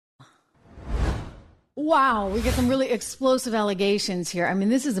Wow, we get some really explosive allegations here. I mean,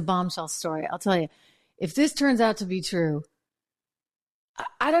 this is a bombshell story. I'll tell you, if this turns out to be true,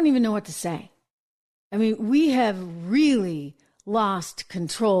 I don't even know what to say. I mean, we have really lost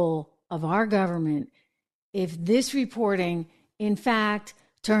control of our government if this reporting, in fact,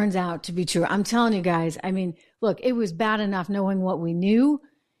 turns out to be true. I'm telling you guys, I mean, look, it was bad enough knowing what we knew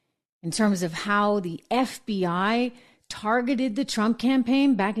in terms of how the FBI targeted the Trump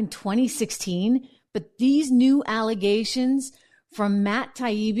campaign back in 2016. But these new allegations from Matt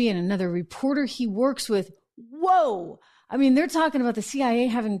Taibbi and another reporter he works with, whoa. I mean, they're talking about the CIA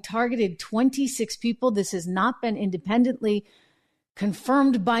having targeted 26 people. This has not been independently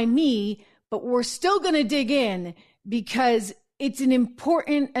confirmed by me, but we're still going to dig in because it's an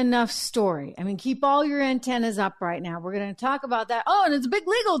important enough story. I mean, keep all your antennas up right now. We're going to talk about that. Oh, and it's a big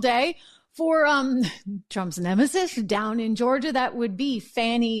legal day for Trump's nemesis down in Georgia. That would be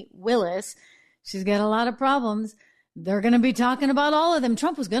Fani Willis. She's got a lot of problems. They're going to be talking about all of them.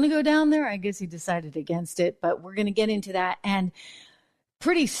 Trump was going to go down there. I guess he decided against it, but we're going to get into that. And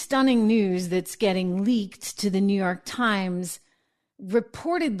pretty stunning news that's getting leaked to the New York Times.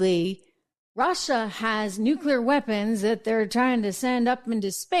 Reportedly, Russia has nuclear weapons that they're trying to send up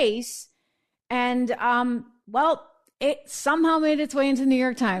into space. And, it somehow made its way into the New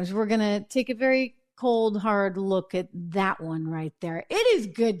York Times. We're going to take a very cold, hard look at that one right there. It is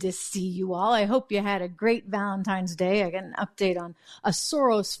good to see you all. I hope you had a great Valentine's Day. I got an update on a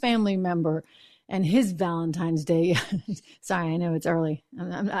Soros family member and his Valentine's Day. Sorry, I know it's early.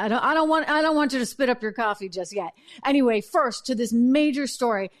 I don't want you to spit up your coffee just yet. Anyway, first to this major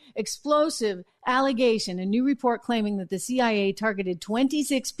story, explosive allegation, a new report claiming that the CIA targeted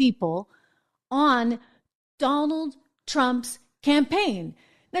 26 people on Donald Trump's campaign.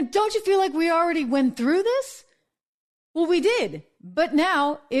 Now, don't you feel like we already went through this? Well, we did. But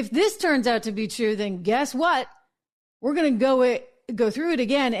now, if this turns out to be true, then guess what? We're going to go through it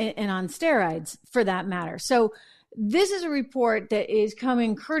again and on steroids for that matter. So this is a report that is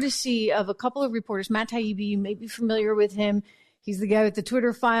coming courtesy of a couple of reporters. Matt Taibbi, you may be familiar with him. He's the guy with the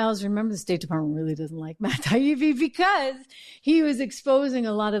Twitter files. Remember, the State Department really doesn't like Matt Taibbi because he was exposing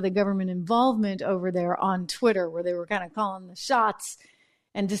a lot of the government involvement over there on Twitter, where they were kind of calling the shots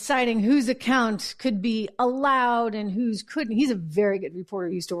and deciding whose account could be allowed and whose couldn't. He's a very good reporter.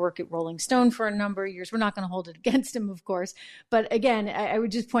 He used to work at Rolling Stone for a number of years. We're not going to hold it against him, of course. But again, I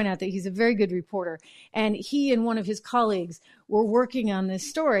would just point out that he's a very good reporter. And he and one of his colleagues were working on this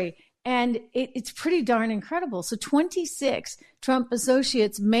story. And it's pretty darn incredible. So 26 Trump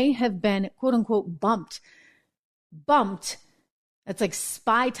associates may have been, quote unquote, bumped. That's like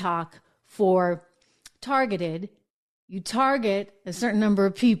spy talk for targeted. You target a certain number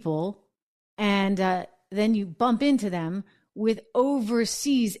of people and then you bump into them with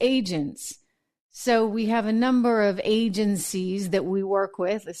overseas agents. So we have a number of agencies that we work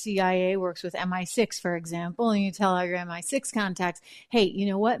with. The CIA works with MI6, for example, and you tell all your MI6 contacts, hey, you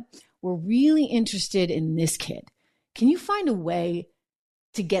know what? We're really interested in this kid. Can you find a way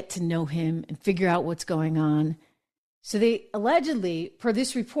to get to know him and figure out what's going on? So they allegedly, per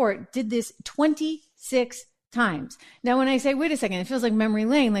this report, did this 26 times. Now, when I say, wait a second, it feels like memory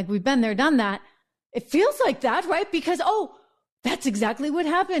lane, like we've been there, done that. It feels like that, right? Because, that's exactly what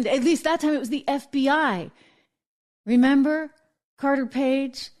happened. At least that time it was the FBI. Remember Carter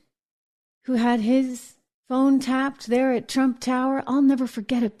Page, who had his phone tapped there at Trump Tower? I'll never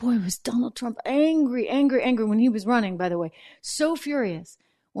forget it. Boy, was Donald Trump angry when he was running, by the way. So furious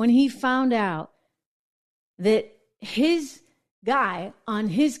when he found out that his guy on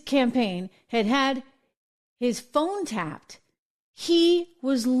his campaign had his phone tapped. He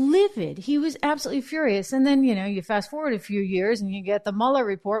was livid. He was absolutely furious. And then, you fast forward a few years and you get the Mueller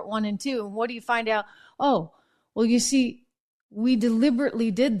report 1 and 2. And what do you find out? Oh, well, you see, we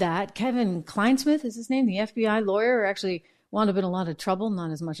deliberately did that. Kevin Kleinsmith is his name, the FBI lawyer, actually wound up in a lot of trouble,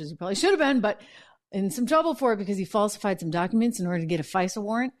 not as much as he probably should have been, but in some trouble for it because he falsified some documents in order to get a FISA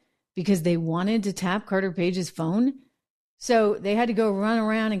warrant because they wanted to tap Carter Page's phone. So they had to go run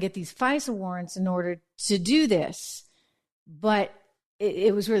around and get these FISA warrants in order to do this. But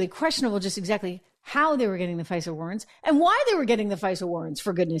it was really questionable just exactly how they were getting the FISA warrants and why they were getting the FISA warrants,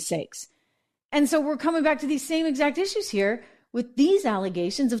 for goodness sakes. And so we're coming back to these same exact issues here with these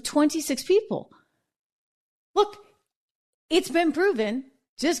allegations of 26 people. Look, it's been proven.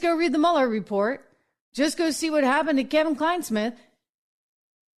 Just go read the Mueller report. Just go see what happened to Kevin Kleinsmith.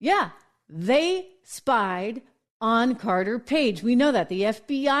 Yeah, they spied on Carter Page. We know that. The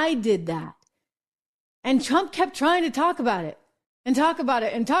FBI did that. And Trump kept trying to talk about it and talk about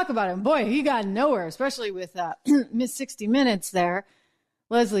it and talk about it. And boy, he got nowhere, especially with Miss 60 Minutes there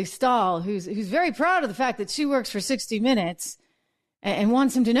Leslie Stahl, who's very proud of the fact that she works for 60 Minutes and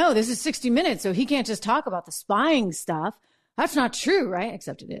wants him to know this is 60 Minutes, so he can't just talk about the spying stuff. That's not true, right?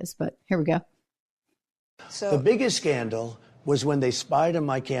 Except it is, but here we go. So the biggest scandal was when they spied on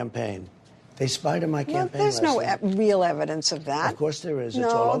my campaign. They spied on my campaign. Well, there's no real evidence of that. Of course there is. No.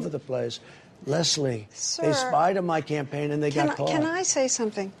 It's all over the place. Leslie, Sir, they spied on my campaign and they got caught. Can I say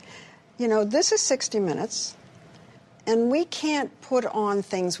something? You know, this is 60 Minutes, and we can't put on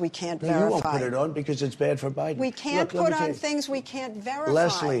things we can't verify. You won't put it on because it's bad for Biden. We can't put on things we can't verify.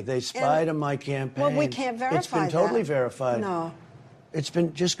 Leslie, they spied on my campaign. Well, we can't verify It's been totally verified. No. It's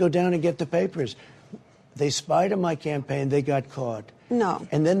been, just go down and get the papers. They spied on my campaign, they got caught. No.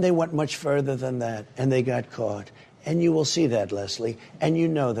 And then they went much further than that, and they got caught. And you will see that, Leslie, and you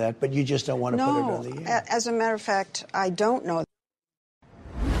know that, but you just don't want to put it on the air. As a matter of fact, I don't know.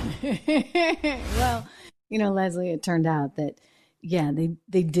 Well, you know, Leslie, it turned out that, yeah,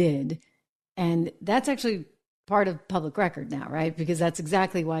 they did. And that's actually part of public record now, right? Because that's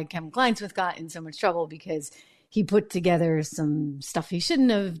exactly why Kevin Kleinsmith got in so much trouble, because he put together some stuff he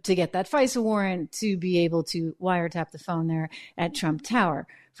shouldn't have to get that FISA warrant to be able to wiretap the phone there at Trump Tower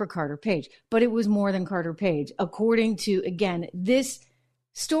for Carter Page. But it was more than Carter Page, according to, again, this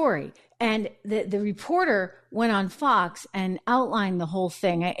story. And the reporter went on Fox and outlined the whole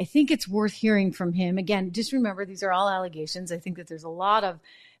thing. I think it's worth hearing from him. Again, just remember, these are all allegations. I think that there's a lot of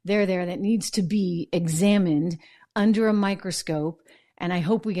there that needs to be examined under a microscope. And I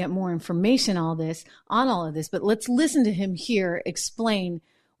hope we get more information on all of this. But let's listen to him here explain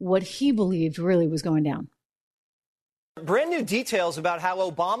what he believed really was going down. Brand new details about how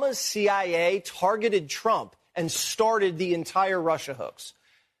Obama's CIA targeted Trump and started the entire Russia hoax.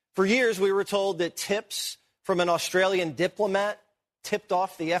 For years, we were told that tips from an Australian diplomat tipped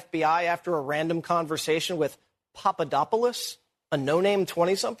off the FBI after a random conversation with Papadopoulos, a no-name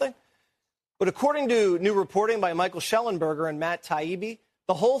 20-something. But according to new reporting by Michael Schellenberger and Matt Taibbi,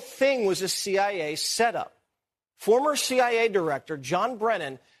 the whole thing was a CIA setup. Former CIA Director John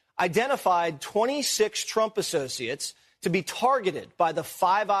Brennan identified 26 Trump associates to be targeted by the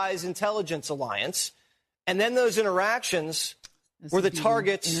Five Eyes Intelligence Alliance, and then those interactions were the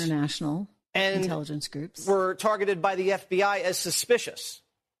targets international intelligence groups were targeted by the FBI as suspicious.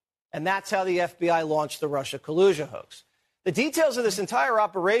 And that's how the FBI launched the Russia collusion hoax. The details of this entire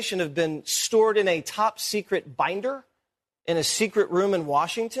operation have been stored in a top secret binder in a secret room in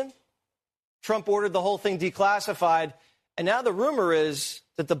Washington. Trump ordered the whole thing declassified, and now the rumor is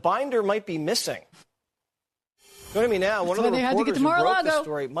that the binder might be missing. Joining me now, one of the reporters who broke the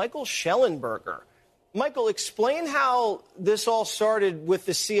story, Michael Schellenberger. Michael, explain how this all started with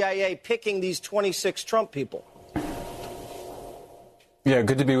the CIA picking these 26 Trump people. Yeah,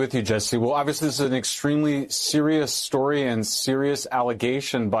 good to be with you, Jesse. Well, obviously, this is an extremely serious story and serious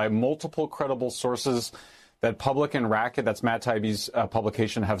allegation by multiple credible sources that Public and Racket, that's Matt Taibbi's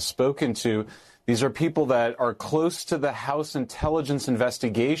publication, have spoken to. These are people that are close to the House intelligence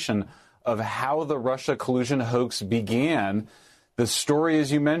investigation of how the Russia collusion hoax began. The story,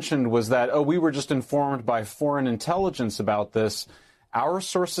 as you mentioned, was that, we were just informed by foreign intelligence about this. Our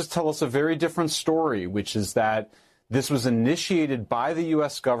sources tell us a very different story, which is that this was initiated by the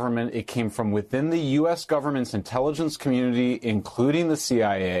U.S. government. It came from within the U.S. government's intelligence community, including the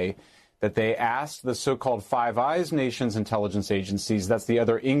CIA, that they asked the so-called Five Eyes nations intelligence agencies, that's the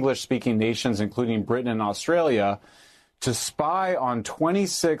other English-speaking nations, including Britain and Australia, to spy on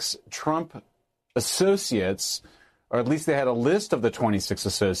 26 Trump associates, or at least they had a list of the 26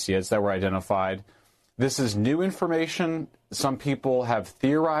 associates that were identified. This is new information. Some people have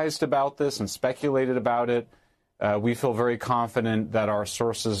theorized about this and speculated about it. We feel very confident that our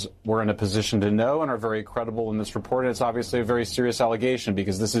sources were in a position to know and are very credible in this report. And it's obviously a very serious allegation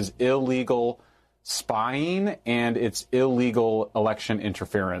because this is illegal spying and it's illegal election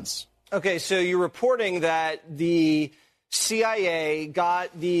interference. Okay, so you're reporting that the CIA got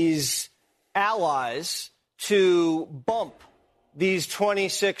these allies to bump these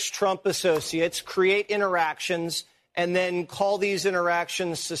 26 Trump associates, create interactions, and then call these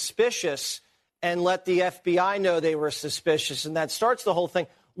interactions suspicious and let the FBI know they were suspicious, and that starts the whole thing.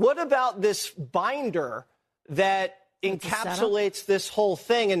 What about this binder that encapsulates this whole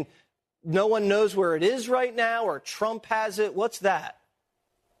thing, and no one knows where it is right now, or Trump has it? What's that?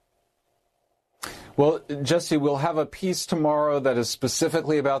 Well, Jesse, we'll have a piece tomorrow that is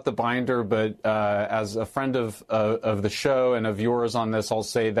specifically about the binder, but as a friend of the show and of yours on this, I'll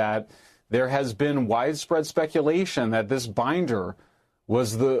say that there has been widespread speculation that this binder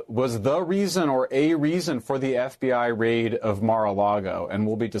was the reason or a reason for the FBI raid of Mar-a-Lago, and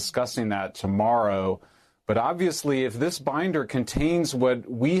we'll be discussing that tomorrow. But obviously, if this binder contains what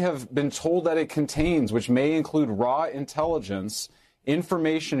we have been told that it contains, which may include raw intelligence,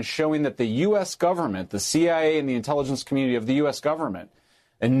 information showing that the U.S. government, the CIA and the intelligence community of the U.S. government,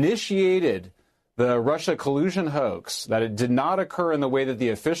 initiated the Russia collusion hoax, that it did not occur in the way that the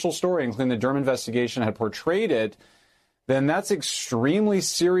official story, including the Durham investigation, had portrayed it, then that's extremely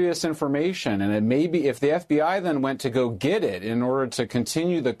serious information. And it may be, if the FBI then went to go get it in order to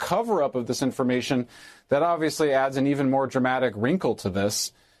continue the cover-up of this information, that obviously adds an even more dramatic wrinkle to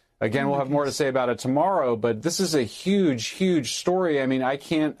this. Again, we'll have more to say about it tomorrow, but this is a huge, huge story. I mean,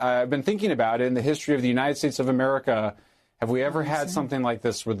 I've been thinking about it in the history of the United States of America. Have we ever had something like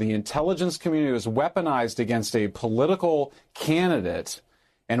this where the intelligence community was weaponized against a political candidate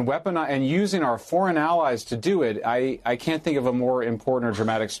and using our foreign allies to do it? I can't think of a more important or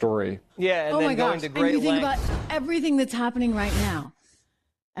dramatic story. Yeah, and then going to great lengths. And you think about everything that's happening right now.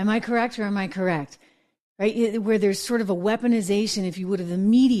 Am I correct or am I correct? Right, where there's sort of a weaponization, if you would, of the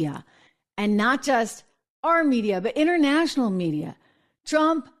media, and not just our media, but international media.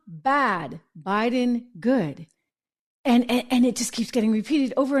 Trump, bad. Biden, good. And it just keeps getting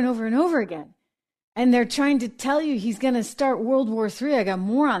repeated over and over and over again. And they're trying to tell you he's going to start World War III. I got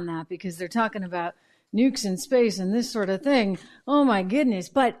more on that because they're talking about nukes in space and this sort of thing. Oh, my goodness.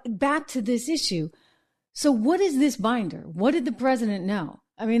 But back to this issue. So what is this binder? What did the president know?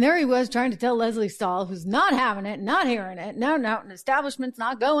 I mean, there he was trying to tell Leslie Stahl, who's not having it, not hearing it. No, an establishment's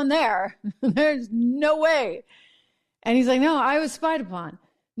not going there. There's no way. And he's like, no, I was spied upon.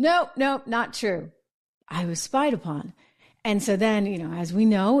 No, not true. I was spied upon. And so then, as we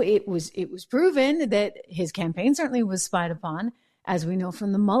know, it was proven that his campaign certainly was spied upon, as we know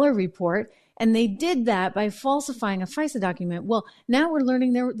from the Mueller report. And they did that by falsifying a FISA document. Well, now we're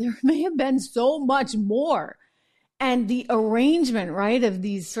learning there may have been so much more. And the arrangement, right, of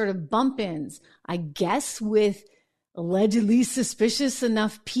these sort of bump-ins, I guess with allegedly suspicious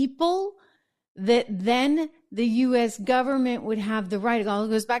enough people that then the U.S. government would have the right. It all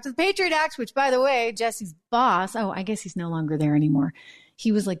goes back to the Patriot Act, which, by the way, Jesse's boss, I guess he's no longer there anymore.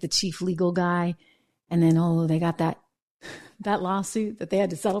 He was like the chief legal guy. And then, they got that lawsuit that they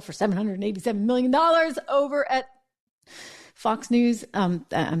had to settle for $787 million over at Fox News. I'm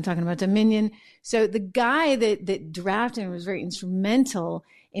talking about Dominion. So the guy that drafted and was very instrumental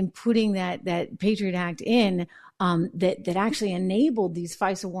in putting that Patriot Act in, that actually enabled these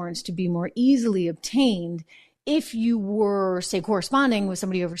FISA warrants to be more easily obtained if you were, say, corresponding with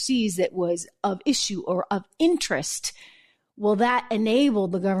somebody overseas that was of issue or of interest. Well, that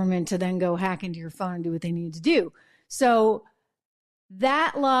enabled the government to then go hack into your phone and do what they needed to do. So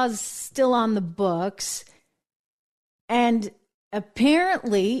that law's still on the books. And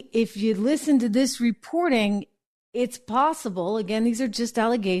apparently, if you listen to this reporting, it's possible. Again, these are just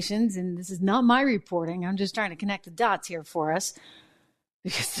allegations, and this is not my reporting. I'm just trying to connect the dots here for us,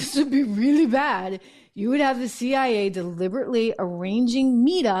 because this would be really bad. You would have the CIA deliberately arranging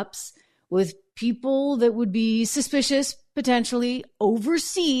meetups with people that would be suspicious, potentially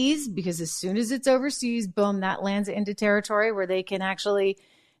overseas, because as soon as it's overseas, boom, that lands into territory where they can actually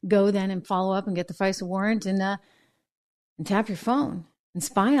go then and follow up and get the FISA warrant and tap your phone and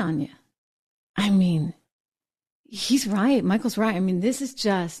spy on you. I mean, he's right. Michael's right. I mean, this is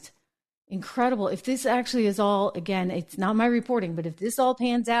just incredible. If this actually is all, again, it's not my reporting, but if this all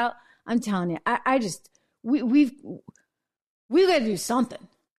pans out, I'm telling you, we've got to do something,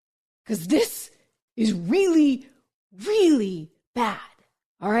 because this is really, really bad.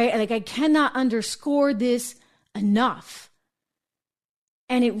 All right. Like, I cannot underscore this enough.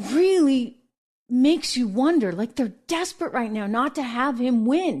 And it really makes you wonder, like, they're desperate right now not to have him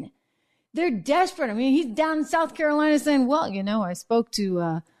win. They're desperate. I mean, he's down in South Carolina saying, well, I spoke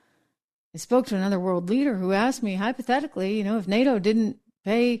to another world leader who asked me, hypothetically, if NATO didn't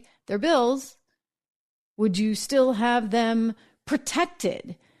pay their bills, would you still have them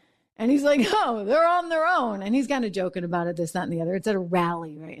protected? And he's like, oh, they're on their own. And he's kind of joking about it, this, that, and the other. It's at a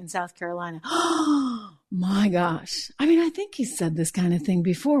rally, right, in South Carolina. Oh, my gosh. I mean, I think he said this kind of thing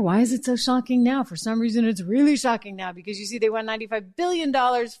before. Why is it so shocking now? For some reason, it's really shocking now, because you see they won $95 billion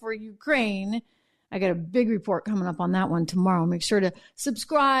for Ukraine. I got a big report coming up on that one tomorrow. Make sure to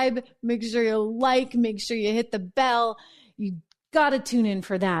subscribe. Make sure you like. Make sure you hit the bell. You got to tune in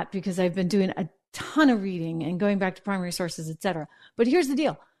for that, because I've been doing a ton of reading and going back to primary sources, etc. But here's the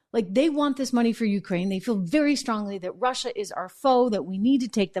deal. Like, they want this money for Ukraine. They feel very strongly that Russia is our foe, that we need to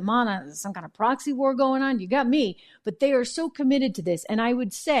take them on. There's some kind of proxy war going on. You got me. But they are so committed to this. And I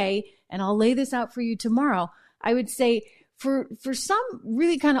would say, and I'll lay this out for you tomorrow, I would say for some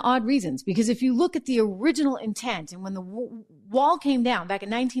really kind of odd reasons. Because if you look at the original intent, and when the wall came down back in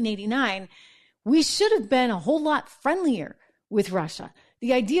 1989, We should have been a whole lot friendlier with Russia.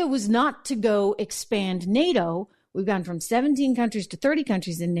 The idea was not to go expand NATO. We've gone from 17 countries to 30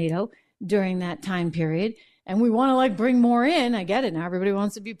 countries in NATO during that time period. And we want to bring more in. I get it. Now everybody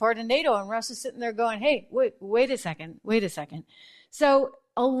wants to be part of NATO. And Russia's sitting there going, hey, wait a second. So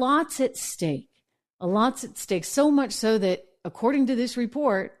a lot's at stake. So much so that, according to this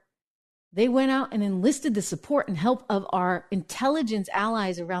report, they went out and enlisted the support and help of our intelligence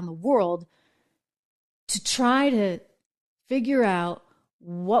allies around the world to try to figure out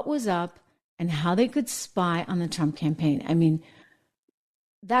what was up and how they could spy on the Trump campaign. I mean,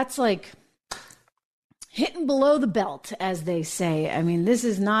 that's like hitting below the belt, as they say. I mean, this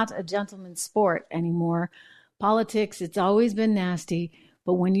is not a gentleman's sport anymore. Politics, it's always been nasty.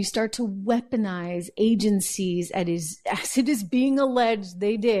 But when you start to weaponize agencies as it is being alleged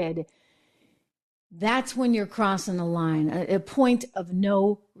they did, that's when you're crossing the line, a point of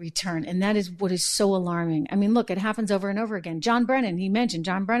no return. And that is what is so alarming. I mean, look, it happens over and over again. John Brennan, he mentioned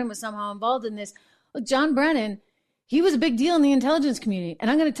John Brennan was somehow involved in this. Look, John Brennan, he was a big deal in the intelligence community.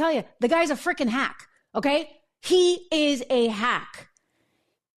 And I'm going to tell you, the guy's a freaking hack, okay? He is a hack.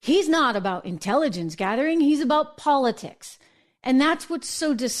 He's not about intelligence gathering. He's about politics. And that's what's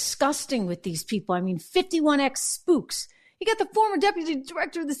so disgusting with these people. I mean, 51X spooks. You got the former deputy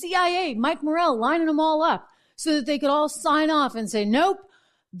director of the CIA, Mike Morrell, lining them all up so that they could all sign off and say, nope,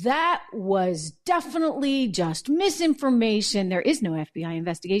 that was definitely just misinformation. There is no FBI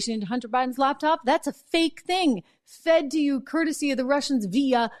investigation into Hunter Biden's laptop. That's a fake thing fed to you courtesy of the Russians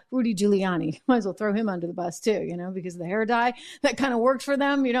via Rudy Giuliani. Might as well throw him under the bus too, because of the hair dye that kind of worked for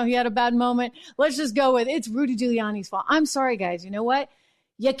them. He had a bad moment. Let's just go with it's Rudy Giuliani's fault. I'm sorry, guys. You know what?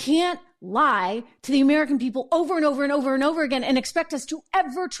 You can't lie to the American people over and over and over and over again and expect us to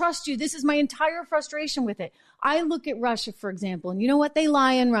ever trust you. This is my entire frustration with it. I look at Russia, for example, and you know what? They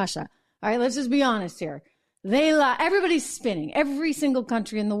lie in Russia. All right, let's just be honest here. They lie. Everybody's spinning. Every single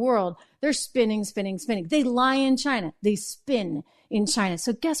country in the world, they're spinning. They lie in China. They spin in China.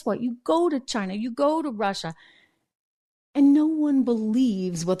 So guess what? You go to China, you go to Russia, and no one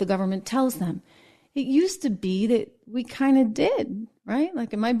believes what the government tells them. It used to be that we kind of did, right?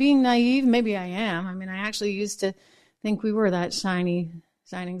 Am I being naive? Maybe I am. I mean, I actually used to think we were that shining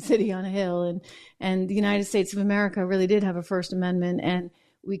city on a hill, and the United States of America really did have a First Amendment, and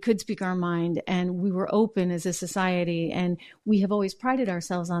we could speak our mind, and we were open as a society, and we have always prided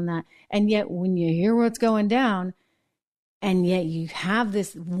ourselves on that. And yet when you hear what's going down, and yet you have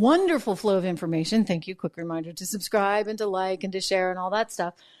this wonderful flow of information, thank you, quick reminder to subscribe and to like and to share and all that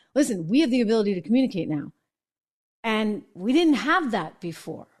stuff. Listen, we have the ability to communicate now. And we didn't have that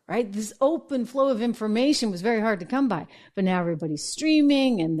before, right? This open flow of information was very hard to come by. But now everybody's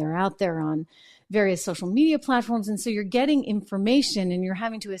streaming and they're out there on various social media platforms. And so you're getting information and you're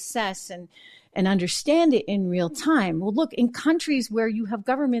having to assess and understand it in real time. Well, look, in countries where you have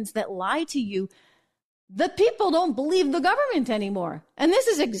governments that lie to you, the people don't believe the government anymore. And this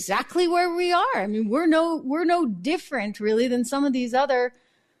is exactly where we are. I mean, we're no different really than some of these other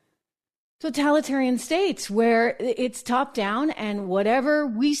totalitarian states where it's top down and whatever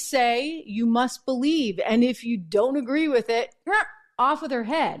we say, you must believe. And if you don't agree with it, off with her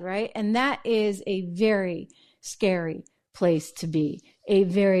head, right? And that is a very scary place to be. A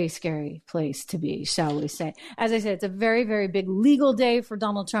very scary place to be, shall we say. As I said, it's a very, very big legal day for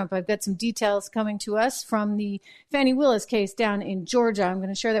Donald Trump. I've got some details coming to us from the Fani Willis case down in Georgia. I'm going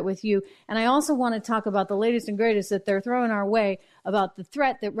to share that with you. And I also want to talk about the latest and greatest that they're throwing our way about the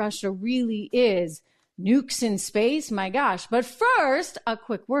threat that Russia really is. Nukes in space, my gosh. But first, a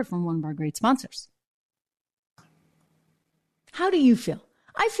quick word from one of our great sponsors. How do you feel?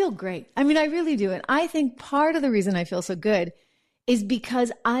 I feel great. I mean, I really do. And I think part of the reason I feel so good is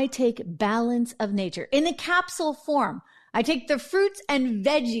because I take Balance of Nature in a capsule form. I take the fruits and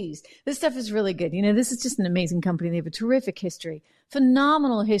veggies. This stuff is really good. This is just an amazing company. They have a terrific history,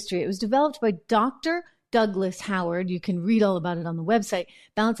 phenomenal history. It was developed by Dr. Douglas Howard. You can read all about it on the website.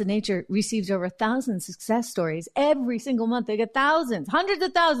 Balance of Nature receives over 1,000 success stories every single month. They get thousands, hundreds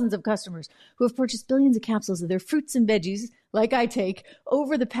of thousands of customers who have purchased billions of capsules of their fruits and veggies, like I take,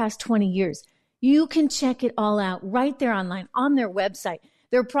 over the past 20 years. You can check it all out right there online on their website.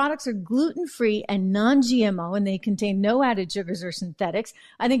 Their products are gluten-free and non-GMO, and they contain no added sugars or synthetics.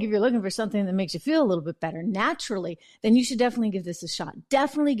 I think if you're looking for something that makes you feel a little bit better naturally, then you should definitely give this a shot.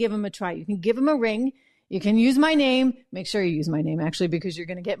 Definitely give them a try. You can give them a ring. You can use my name. Make sure you use my name, actually, because you're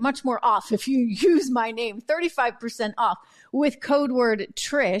going to get much more off if you use my name. 35% off with code word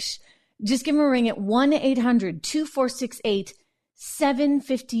Trish. Just give them a ring at 1-800-2468-751.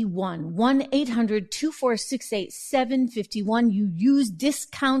 1-800-2468-751. You use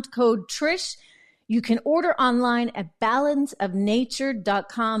discount code Trish You can order online at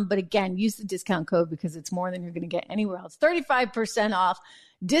balanceofnature.com. But again, use the discount code because it's more than you're going to get anywhere else. 35% off.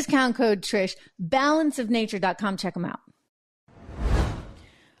 Discount code Trish. Balanceofnature.com. Check them out.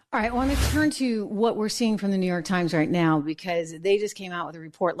 All right, I want to turn to what we're seeing from the New York Times right now, because they just came out with a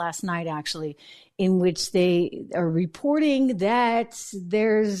report last night, actually, in which they are reporting that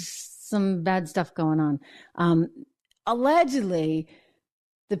there's some bad stuff going on. Allegedly,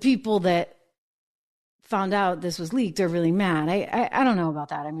 the people that found out this was leaked are really mad. I don't know about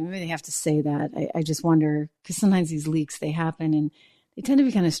that. I mean, maybe they have to say that. I just wonder, because sometimes these leaks, they happen and they tend to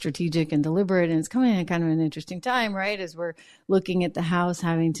be kind of strategic and deliberate, and it's coming at kind of an interesting time, right? As we're looking at the House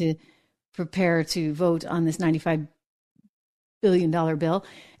having to prepare to vote on this $95 billion bill.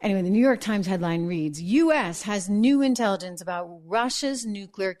 Anyway, the New York Times headline reads, U.S. has new intelligence about Russia's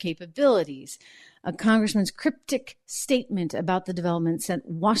nuclear capabilities. A congressman's cryptic statement about the development sent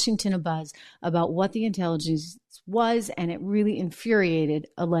Washington abuzz about what the intelligence was, and it really infuriated,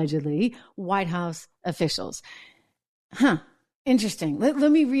 allegedly, White House officials. Interesting. Let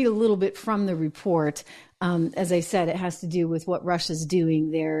me read a little bit from the report. As I said, it has to do with what Russia's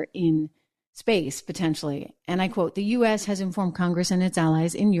doing there in space, potentially. And I quote, the U.S. has informed Congress and its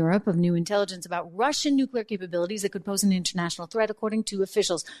allies in Europe of new intelligence about Russian nuclear capabilities that could pose an international threat, according to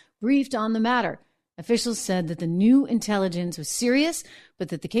officials briefed on the matter. Officials said that the new intelligence was serious, but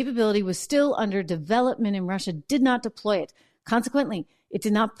that the capability was still under development and Russia did not deploy it. Consequently, it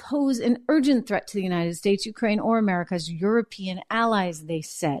did not pose an urgent threat to the United States, Ukraine, or America's European allies, they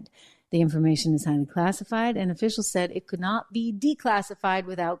said. The information is highly classified, and officials said it could not be declassified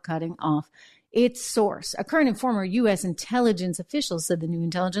without cutting off its source. A current and former U.S. intelligence official said the new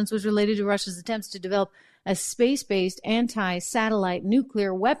intelligence was related to Russia's attempts to develop a space-based anti-satellite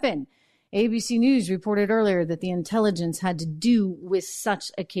nuclear weapon. ABC News reported earlier that the intelligence had to do with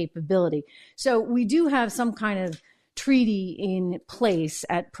such a capability. So we do have some kind of treaty in place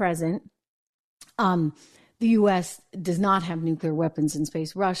at present. The U.S. does not have nuclear weapons in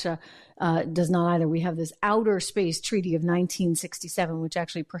space. Russia does not either. We have this Outer Space Treaty of 1967, which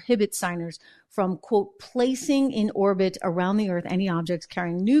actually prohibits signers from, quote, placing in orbit around the Earth any objects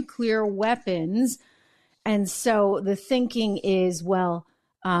carrying nuclear weapons. And so the thinking is, well,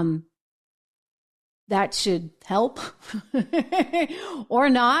 that should help or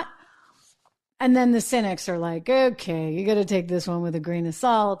not. And then the cynics are like, okay, you got to take this one with a grain of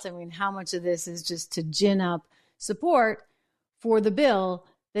salt. I mean, how much of this is just to gin up support for the bill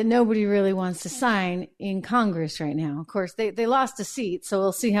that nobody really wants to sign in Congress right now? Of course, they lost a seat, so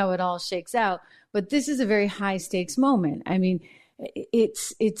we'll see how it all shakes out. But this is a very high stakes moment. I mean,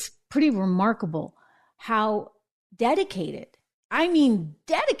 it's pretty remarkable how dedicated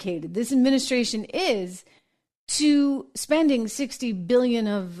this administration is to spending $60 billion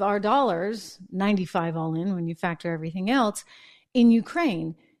of our dollars, 95 all in when you factor everything else, in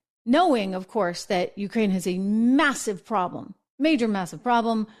Ukraine, knowing, of course, that Ukraine has a massive problem, massive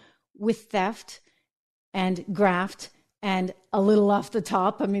problem with theft and graft and a little off the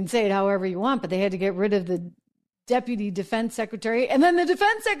top. I mean, say it however you want, but they had to get rid of the deputy defense secretary and then the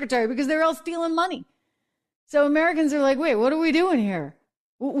defense secretary because they're all stealing money. So Americans are like, wait, what are we doing here?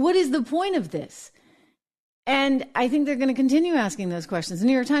 What is the point of this? And I think they're going to continue asking those questions. The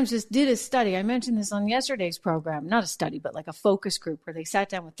New York Times just did a study. I mentioned this on yesterday's program, not a study, but like a focus group where they sat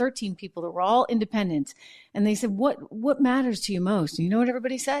down with 13 people that were all independents. And they said, what matters to you most? And you know what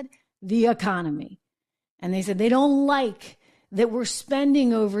everybody said? The economy. And they said they don't like that we're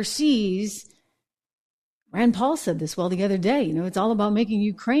spending overseas. Rand Paul said this the other day. You know, it's all about making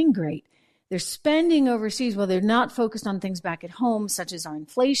Ukraine great. They're spending overseas while they're not focused on things back at home, such as our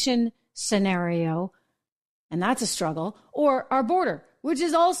inflation scenario, and that's a struggle, or our border, which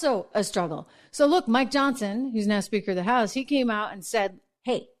is also a struggle. So look, Mike Johnson, who's now Speaker of the House, he came out and said,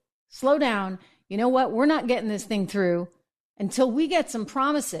 hey, slow down. You know what? We're not getting this thing through until we get some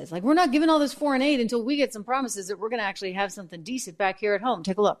promises. Like, we're not giving all this foreign aid until we get some promises that we're going to actually have something decent back here at home.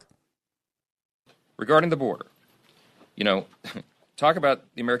 Take a look. Regarding the border, you know, talk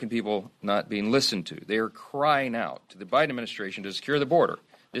about the American people not being listened to. They are crying out to the Biden administration to secure the border.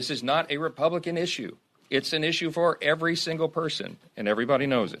 This is not a Republican issue. It's an issue for every single person, and everybody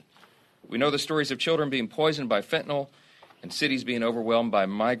knows it. We know the stories of children being poisoned by fentanyl and cities being overwhelmed by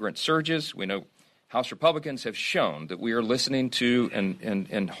migrant surges. We know House Republicans have shown that we are listening to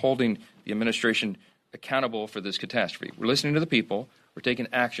and holding the administration accountable for this catastrophe. We're listening to the people. We're taking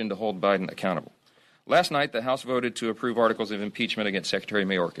action to hold Biden accountable. Last night, the House voted to approve articles of impeachment against Secretary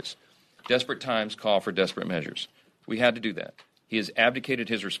Mayorkas. Desperate times call for desperate measures. We had to do that. He has abdicated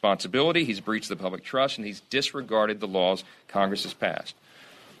his responsibility, he's breached the public trust, and he's disregarded the laws Congress has passed.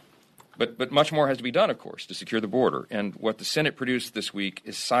 But much more has to be done, of course, to secure the border. And what the Senate produced this week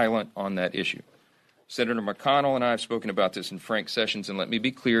is silent on that issue. Senator McConnell and I have spoken about this in frank sessions, and let me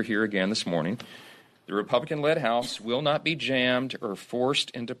be clear here again this morning. The Republican-led House will not be jammed or forced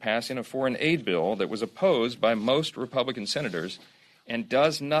into passing a foreign aid bill that was opposed by most Republican senators and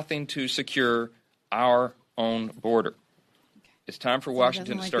does nothing to secure our own border. It's time for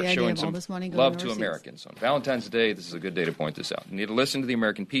Washington to start showing some love to Americans. On Valentine's Day, this is a good day to point this out. You need to listen to the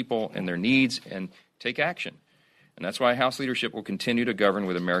American people and their needs and take action. And that's why House leadership will continue to govern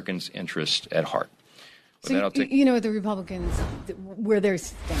with Americans' interests at heart. So, you know, the Republicans, where they're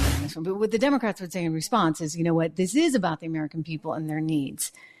standing on this one, but what the Democrats would say in response is, you know what, this is about the American people and their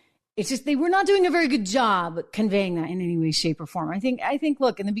needs. It's just they were not doing a very good job conveying that in any way, shape, or form. I think,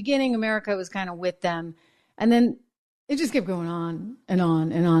 look, in the beginning, America was kind of with them, and then it just kept going on and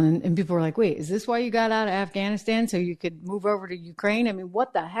on and on. And people were like, wait, is this why you got out of Afghanistan so you could move over to Ukraine? I mean,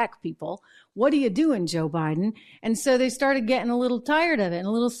 what the heck, people? What are you doing, Joe Biden? And so they started getting a little tired of it and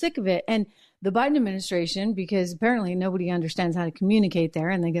a little sick of it. And the Biden administration, because apparently nobody understands how to communicate there,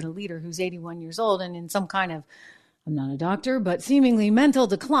 and they get a leader who's 81 years old and in some kind of, I'm not a doctor, but seemingly mental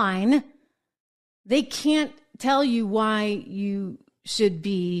decline, they can't tell you why you should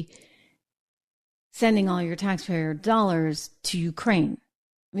be sending all your taxpayer dollars to Ukraine.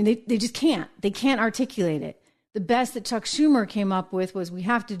 I mean, they just can't. They can't articulate it. The best that Chuck Schumer came up with was, we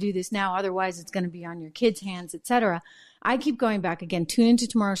have to do this now, otherwise it's going to be on your kids' hands, etc. I keep going back again. Tune into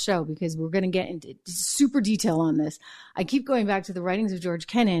tomorrow's show because we're going to get into super detail on this. I keep going back to the writings of George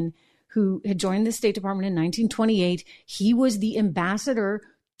Kennan, who had joined the State Department in 1928. He was the ambassador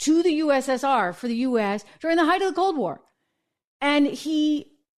to the USSR for the U.S. during the height of the Cold War. And he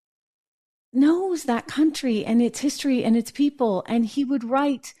knows that country and its history and its people. And he would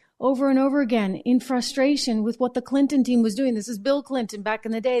write over and over again in frustration with what the Clinton team was doing. This is Bill Clinton back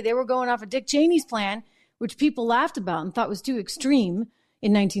in the day. They were going off of Dick Cheney's plan, which people laughed about and thought was too extreme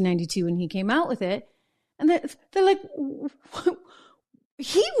in 1992 when he came out with it. And they're like,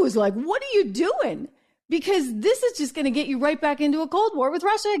 he was like, what are you doing? Because this is just going to get you right back into a Cold War with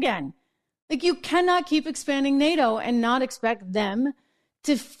Russia again. Like, you cannot keep expanding NATO and not expect them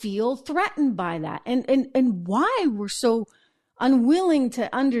to feel threatened by that. And why we're so unwilling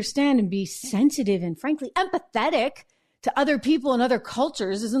to understand and be sensitive and frankly empathetic to other people and other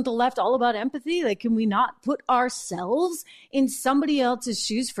cultures. Isn't the left all about empathy? Like, can we not put ourselves in somebody else's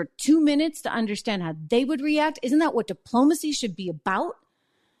shoes for 2 minutes to understand how they would react? Isn't that what diplomacy should be about?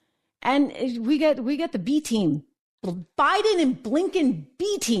 And we get the B team, the Biden and Blinken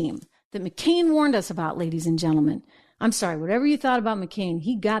B team that McCain warned us about, ladies and gentlemen. I'm sorry, whatever you thought about McCain,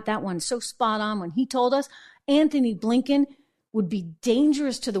 he got that one so spot on when he told us Anthony Blinken would be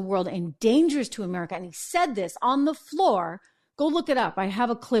dangerous to the world and dangerous to America. And he said this on the floor. Go look it up. I have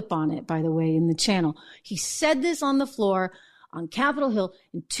a clip on it, by the way, in the channel. He said this on the floor on Capitol Hill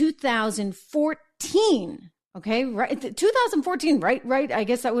in 2014. Okay, right? 2014, right? I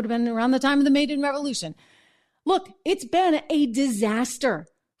guess that would have been around the time of the Maidan Revolution. Look, it's been a disaster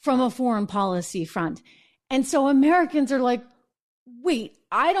from a foreign policy front. And so Americans are like, wait,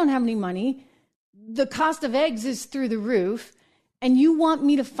 I don't have any money. The cost of eggs is through the roof. And you want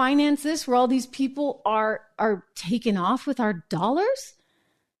me to finance this where all these people are taken off with our dollars?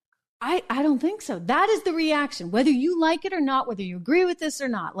 I don't think so. That is the reaction, whether you like it or not, whether you agree with this or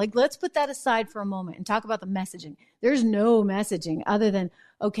not. Like, let's put that aside for a moment and talk about the messaging. There's no messaging other than,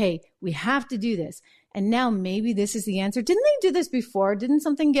 okay, we have to do this. And now maybe this is the answer. Didn't they do this before? Didn't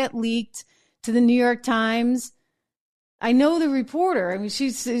something get leaked to the New York Times? I know the reporter. I mean, she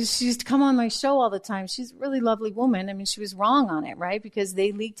used to come on my show all the time. She's a really lovely woman. I mean, she was wrong on it, right? Because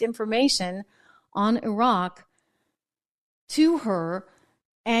they leaked information on Iraq to her,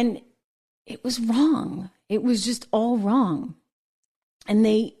 and it was wrong. It was just all wrong. And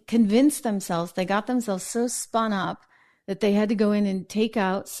they convinced themselves, they got themselves so spun up that they had to go in and take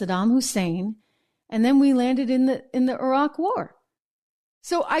out Saddam Hussein. And then we landed in the Iraq War.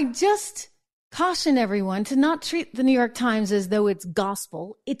 So I just caution everyone to not treat the New York Times as though it's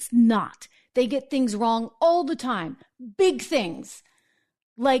gospel. It's not. They get things wrong all the time. Big things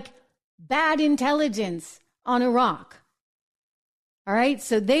like bad intelligence on Iraq. All right.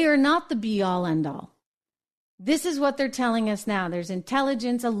 So they are not the be all end all. This is what they're telling us now. There's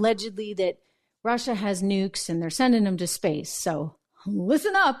intelligence allegedly that Russia has nukes and they're sending them to space. So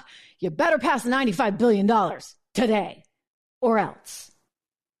listen up. You better pass $95 billion today or else.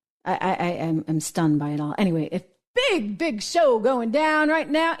 I'm stunned by it all. Anyway, a big show going down right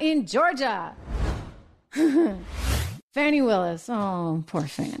now in Georgia. Fannie Willis. Oh, poor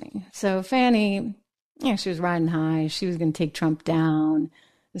Fannie. So Fannie, she was riding high. She was going to take Trump down.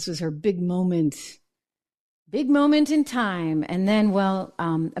 This was her big moment in time. And then, well,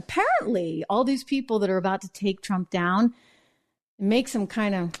 apparently all these people that are about to take Trump down, make some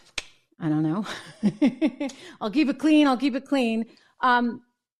kind of, I don't know. I'll keep it clean.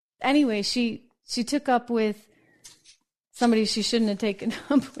 Anyway, she took up with somebody she shouldn't have taken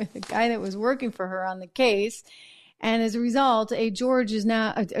up with, a guy that was working for her on the case. And as a result, a Georgia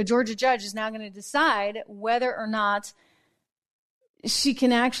judge is now going to decide whether or not she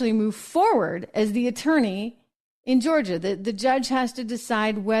can actually move forward as the attorney in Georgia. The judge has to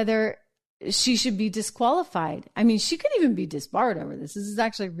decide whether she should be disqualified. I mean, she could even be disbarred over this. This is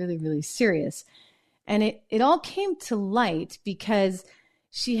actually really, really serious. And it all came to light because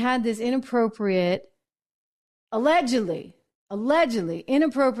she had this allegedly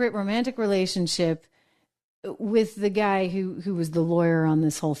inappropriate romantic relationship with the guy who was the lawyer on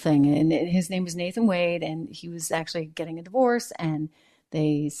this whole thing. And his name was Nathan Wade, and he was actually getting a divorce, and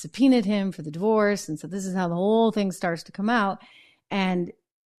they subpoenaed him for the divorce. And so this is how the whole thing starts to come out. And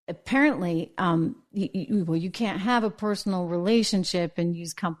apparently, you can't have a personal relationship and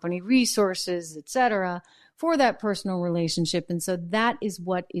use company resources, etc., for that personal relationship. And so that is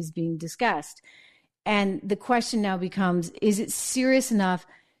what is being discussed. And the question now becomes, is it serious enough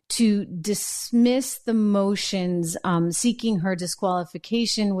to dismiss the motions seeking her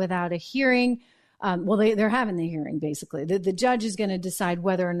disqualification without a hearing? They're having the hearing, basically. The judge is going to decide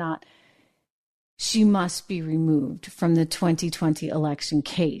whether or not she must be removed from the 2020 election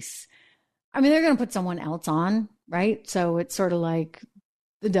case. I mean, they're going to put someone else on, right? So it's sort of like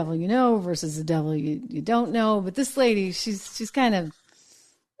the devil you know versus the devil you don't know. But this lady, she's kind of,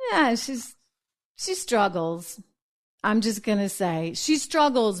 she struggles. I'm just going to say she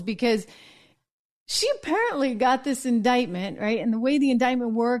struggles because she apparently got this indictment, right? And the way the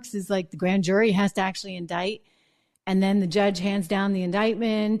indictment works is like the grand jury has to actually indict, and then the judge hands down the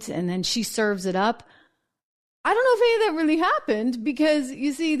indictment, and then she serves it up. I don't know if any of that really happened because,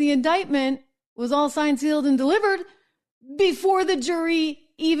 you see, the indictment was all signed, sealed, and delivered before the jury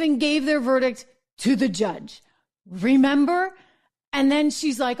even gave their verdict to the judge. Remember? And then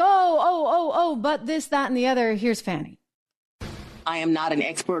she's like, but this, that, and the other. Here's Fannie. I am not an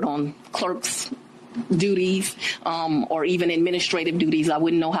expert on clerks' duties or even administrative duties. I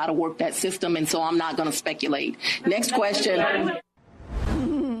wouldn't know how to work that system, and so I'm not going to speculate. Next question.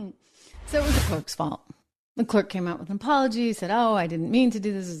 So it was the clerk's fault. The clerk came out with an apology, said, I didn't mean to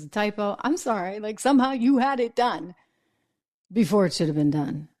do this as a typo. I'm sorry. Like, somehow you had it done before it should have been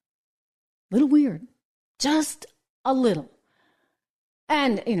done. Little weird. Just a little.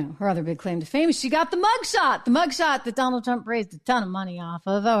 And, her other big claim to fame is she got the mugshot that Donald Trump raised a ton of money off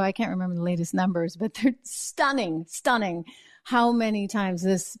of. I can't remember the latest numbers, but they're stunning how many times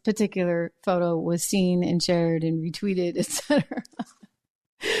this particular photo was seen and shared and retweeted, etc.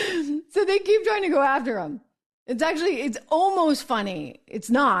 So they keep trying to go after him. It's almost funny. It's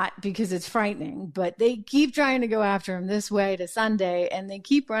not, because it's frightening, but they keep trying to go after him this way to Sunday, and they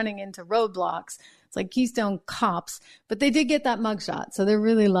keep running into roadblocks. It's like Keystone Cops, but they did get that mugshot, so they're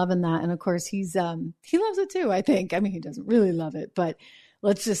really loving that. And of course, he loves it too, I think. I mean, he doesn't really love it, but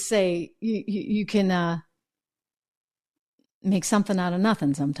let's just say you can make something out of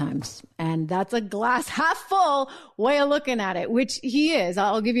nothing sometimes. And that's a glass half full way of looking at it, which he is.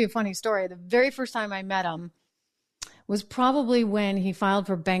 I'll give you a funny story. The very first time I met him was probably when he filed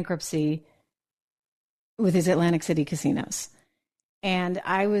for bankruptcy with his Atlantic City casinos. And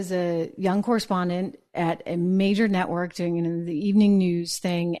I was a young correspondent at a major network doing the evening news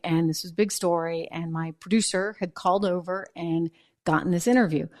thing. And this was a big story. And my producer had called over and gotten this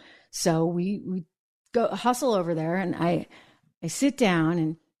interview. So we go hustle over there, and I sit down,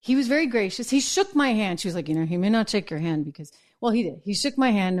 and he was very gracious. He shook my hand. She was like, he may not shake your hand because, well, he did. He shook my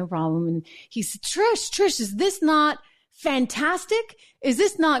hand, no problem. And he said, Trish, is this not fantastic? Is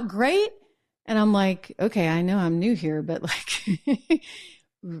this not great? And I'm like, okay, I know I'm new here, but like,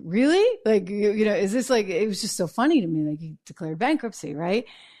 really? Like, is this like, it was just so funny to me. Like, he declared bankruptcy, right?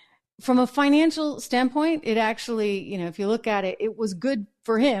 From a financial standpoint, it actually, if you look at it, it was good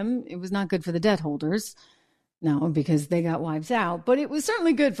for him. It was not good for the debt holders. No, because they got wiped out, but it was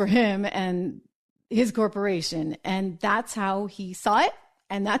certainly good for him and his corporation. And that's how he saw it.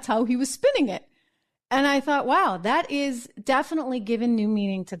 And that's how he was spinning it. And I thought, wow, that is definitely given new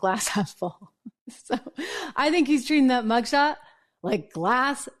meaning to glass half full. So I think he's treating that mugshot like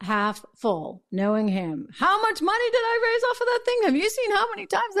glass half full, knowing him. How much money did I raise off of that thing? Have you seen how many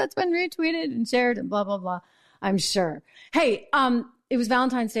times that's been retweeted and shared and blah, blah, blah? I'm sure. Hey, it was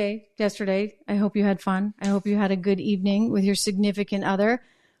Valentine's Day yesterday. I hope you had fun. I hope you had a good evening with your significant other.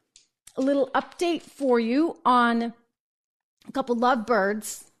 A little update for you on a couple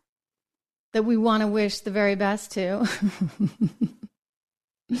lovebirds that we want to wish the very best to.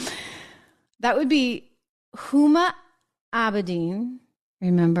 That would be Huma Abedin.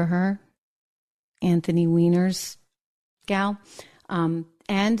 Remember her? Anthony Weiner's gal. And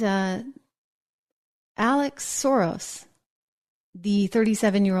Alex Soros, the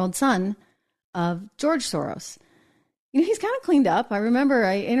 37-year-old son of George Soros. He's kind of cleaned up. I remember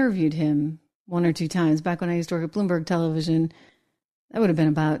I interviewed him one or two times back when I used to work at Bloomberg Television. That would have been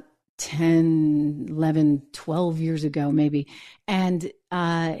about 10, 11, 12 years ago, maybe. And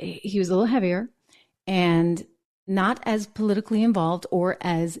he was a little heavier and not as politically involved or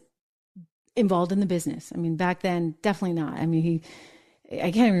as involved in the business. I mean, back then, definitely not. I mean,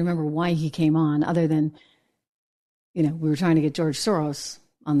 I can't even remember why he came on other than, we were trying to get George Soros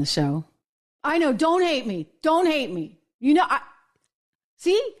on the show. I know. Don't hate me. Don't hate me.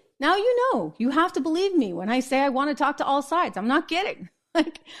 See, now you have to believe me when I say I want to talk to all sides. I'm not kidding.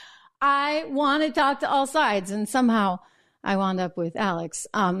 I want to talk to all sides. And somehow I wound up with Alex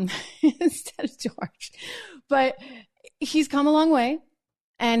instead of George. But he's come a long way.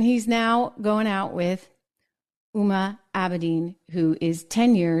 And he's now going out with Huma Abedin, who is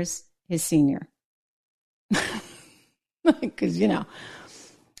 10 years his senior. Because,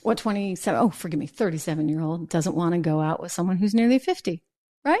 37-year-old doesn't want to go out with someone who's nearly 50,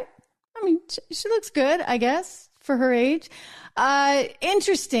 right? I mean, she looks good, I guess, for her age.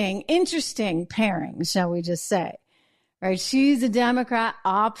 Interesting pairing, shall we just say. Right? She's a Democrat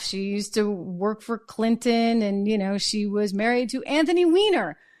op. She used to work for Clinton and, she was married to Anthony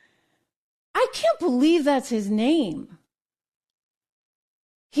Weiner. I can't believe that's his name.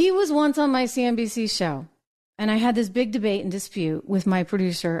 He was once on my CNBC show and I had this big debate and dispute with my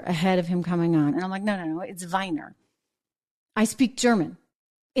producer ahead of him coming on. And I'm like, no, it's Weiner. I speak German.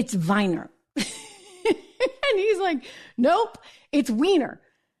 It's Weiner. And he's like, nope, it's Weiner.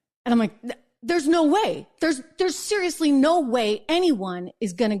 And I'm like, there's no way. There's seriously no way anyone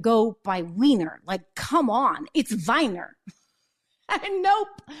is going to go by Weiner. Like, come on. It's Weiner. And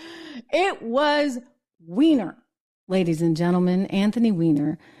nope, it was Weiner. Ladies and gentlemen, Anthony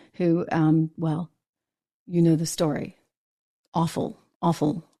Weiner, who, the story. Awful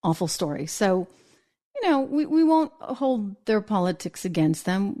story. So, we won't hold their politics against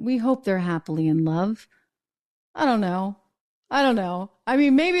them. We hope they're happily in love. I don't know. I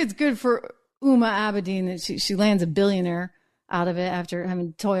mean, maybe it's good for Huma Abedin that she lands a billionaire out of it after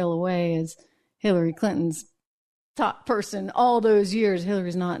having to toil away as Hillary Clinton's top person all those years.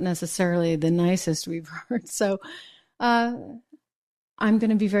 Hillary's not necessarily the nicest we've heard. So I'm going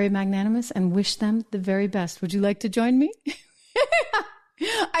to be very magnanimous and wish them the very best. Would you like to join me?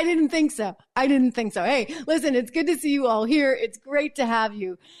 I didn't think so. Hey, listen, it's good to see you all here. It's great to have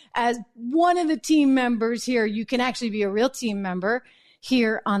you as one of the team members here. You can actually be a real team member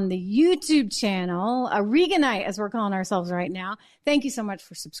here on the YouTube channel, Reganite, as we're calling ourselves right now. Thank you so much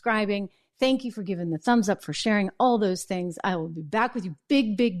for subscribing. Thank you for giving the thumbs up, for sharing all those things. I will be back with you.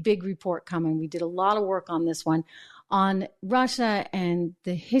 Big report coming. We did a lot of work on this one, on Russia and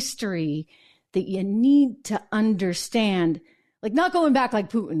the history that you need to understand. Like, not going back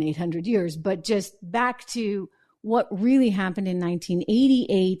like Putin 800 years, but just back to what really happened in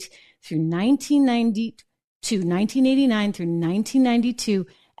 1988 through 1992, 1989 through 1992,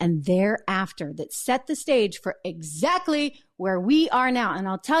 and thereafter, that set the stage for exactly where we are now. And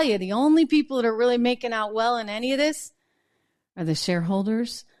I'll tell you, the only people that are really making out well in any of this are the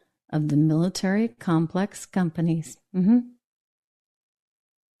shareholders of the military complex companies.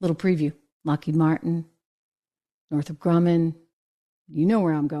 Little preview: Lockheed Martin, Northrop Grumman. You know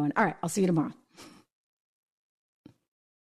where I'm going. All right, I'll see you tomorrow.